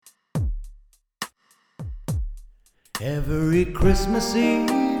Every Christmas Eve,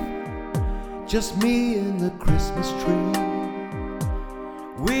 just me and the Christmas tree,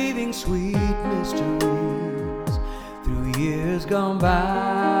 weaving sweet mysteries through years gone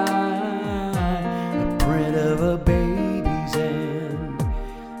by. The print of a baby's hand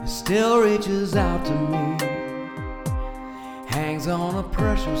still reaches out to me, hangs on a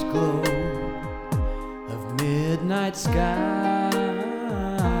precious globe of midnight sky.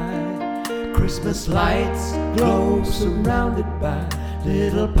 Christmas lights glow surrounded by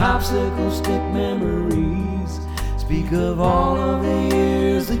little popsicle stick memories. Speak of all of the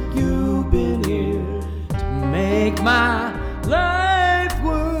years that you've been here to make my life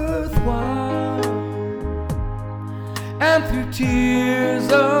worthwhile. And through tears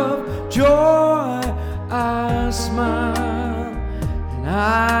of joy I smile, and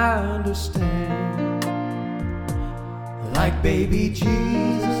I understand, like baby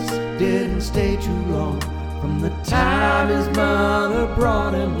Jesus didn't stay too long from the time his mother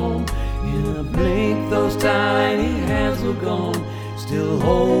brought him home. In a blink those tiny hands were gone, still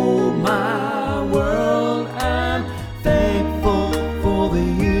hold my world. I'm thankful for the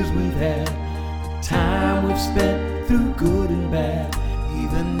years we've had, the time we've spent through good and bad.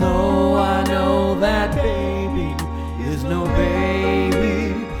 Even though I know that baby is no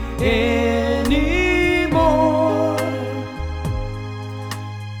baby anymore,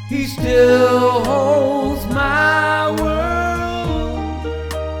 he still holds my world.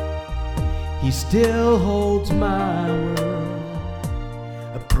 He still holds my world.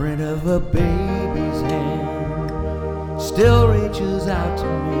 A print of a baby's hand still reaches out to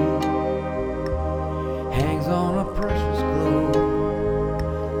me, hangs on a precious glow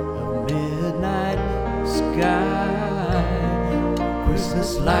of midnight sky.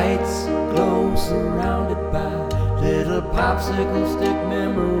 Christmas lights glow surrounded by little popsicle stick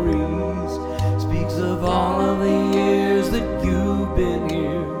memories. Speaks of all of the years that you've been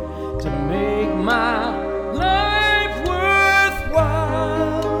here to make my life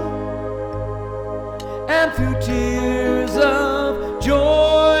worthwhile. And through tears of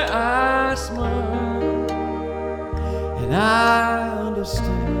joy I smile, and I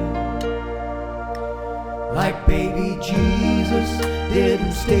understand, like baby Jesus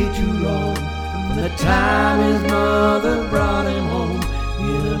didn't stay too long from the time his mother brought him home.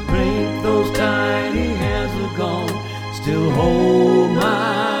 In a blink those tiny hands were gone, still hold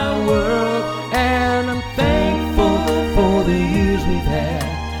my world. And I'm thankful for the years we've had,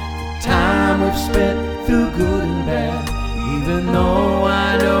 the time we've spent through good and bad. Even though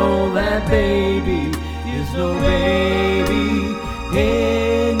I know that baby is no baby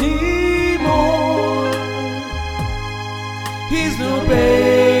anymore, he's no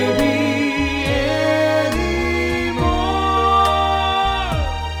baby anymore.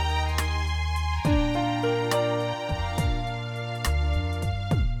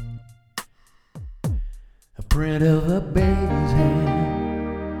 A print of a baby's hand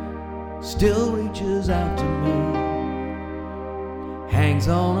still reaches out to me, hangs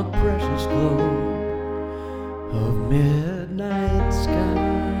on a precious glow of midnight